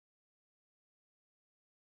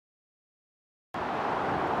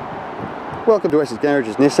Welcome to Wessex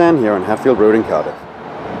Garage's Nissan here on Hadfield Road in Cardiff.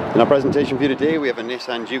 In our presentation for you today we have a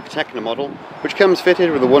Nissan Juke Tekna model which comes fitted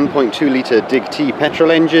with a 1.2 litre DiG-T petrol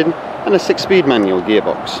engine and a 6-speed manual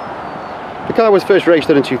gearbox. The car was first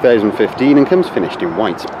registered in 2015 and comes finished in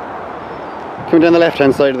white. Coming down the left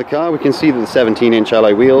hand side of the car we can see that the 17-inch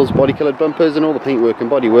alloy wheels, body coloured bumpers and all the paintwork and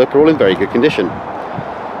bodywork are all in very good condition.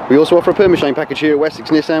 We also offer a permashine package here at Wessex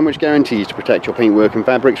Nissan which guarantees to protect your paintwork and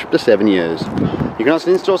fabrics for up to 7 years. You can ask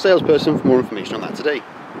an in-store salesperson for more information on that today.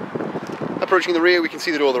 Approaching the rear we can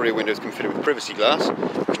see that all the rear windows come fitted with privacy glass,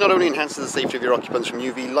 which not only enhances the safety of your occupants from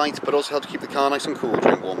UV light but also helps keep the car nice and cool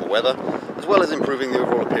during warmer weather, as well as improving the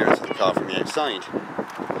overall appearance of the car from the outside.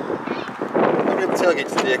 Opening up the tailgate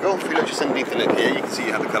to the vehicle, if you look just underneath the lid here you can see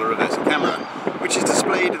you have the colour reversing camera, which is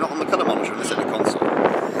displayed on the colour monitor in the centre console.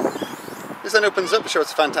 This then opens up to show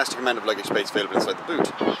us a fantastic amount of luggage space available inside the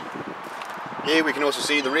boot. Here we can also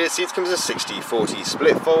see the rear seats come as a 60-40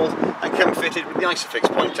 split fold and come fitted with the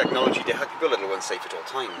ISOFIX point technology to help keep your little one safe at all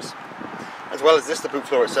times. As well as this, the boot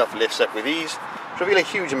floor itself lifts up with ease to reveal a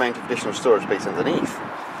huge amount of additional storage space underneath.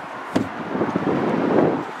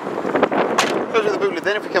 Closing the boot lid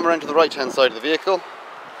then, if we come around to the right hand side of the vehicle,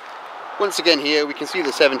 once again here we can see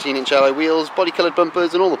the 17-inch alloy wheels, body coloured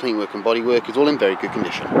bumpers and all the paintwork and bodywork is all in very good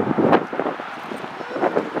condition.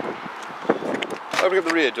 Opening up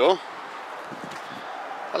the rear door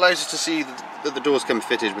allows us to see that the doors come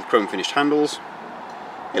fitted with chrome finished handles,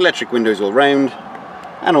 electric windows all round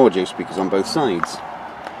and audio speakers on both sides.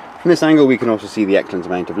 From this angle we can also see the excellent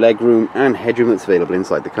amount of legroom and headroom that's available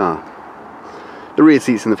inside the car. The rear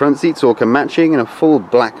seats and the front seats all come matching in a full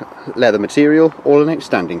black leather material, all in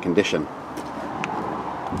outstanding condition.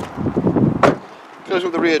 Closing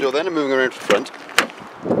up the rear door then and moving around to the front.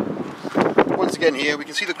 Once again here we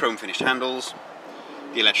can see the chrome finished handles,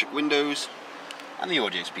 the electric windows and the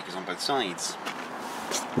audio speakers on both sides.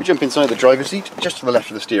 If we jump inside the driver's seat, just to the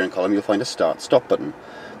left of the steering column you'll find a start-stop button.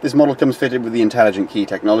 This model comes fitted with the intelligent key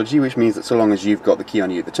technology, which means that so long as you've got the key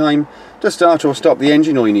on you at the time, to start or stop the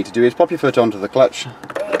engine all you need to do is pop your foot onto the clutch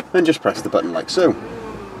and just press the button like so.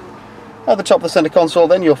 At the top of the centre console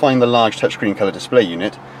then you'll find the large touchscreen colour display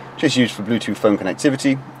unit, which is used for Bluetooth phone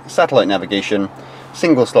connectivity, satellite navigation,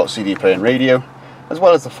 single slot CD player and radio, as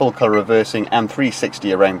well as the full colour reversing and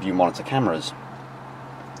 360 around view monitor cameras.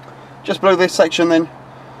 Just below this section then,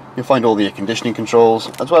 you'll find all the air conditioning controls,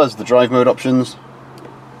 as well as the drive mode options.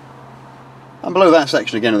 And below that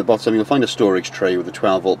section again at the bottom, you'll find a storage tray with a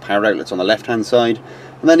 12-volt power outlet on the left-hand side,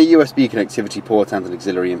 and then a USB connectivity port and an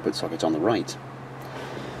auxiliary input socket on the right.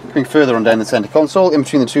 Going further on down the centre console, in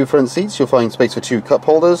between the two front seats, you'll find space for 2 cup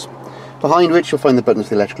holders, behind which you'll find the buttons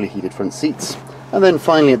for the electrically heated front seats. And then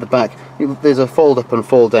finally at the back, there's a fold-up and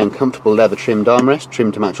fold-down comfortable leather-trimmed armrest,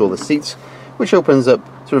 trimmed to match all the seats, which opens up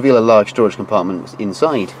to reveal a large storage compartment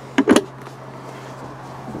inside.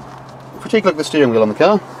 If we take a look at the steering wheel on the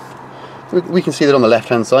car, we can see that on the left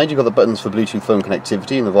hand side you've got the buttons for Bluetooth phone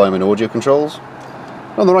connectivity and the volume and audio controls.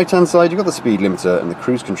 On the right hand side you've got the speed limiter and the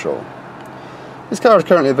cruise control. This car is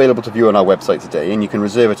currently available to view on our website today, and you can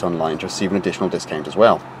reserve it online to receive an additional discount as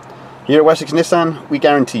well. Here at Wessex Nissan we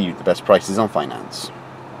guarantee you the best prices on finance.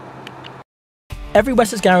 Every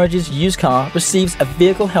Wessex Garage's used car receives a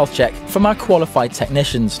vehicle health check from our qualified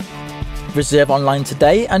technicians. Reserve online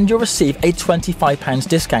today and you'll receive a £25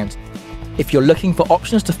 discount. If you're looking for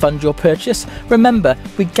options to fund your purchase, remember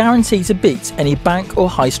we guarantee to beat any bank or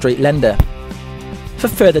high street lender. For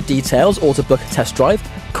further details or to book a test drive,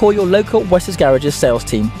 call your local Wessex Garage's sales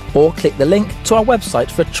team or click the link to our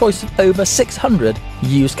website for a choice of over 600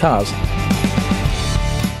 used cars.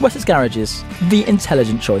 Wessex Garages, the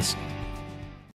intelligent choice.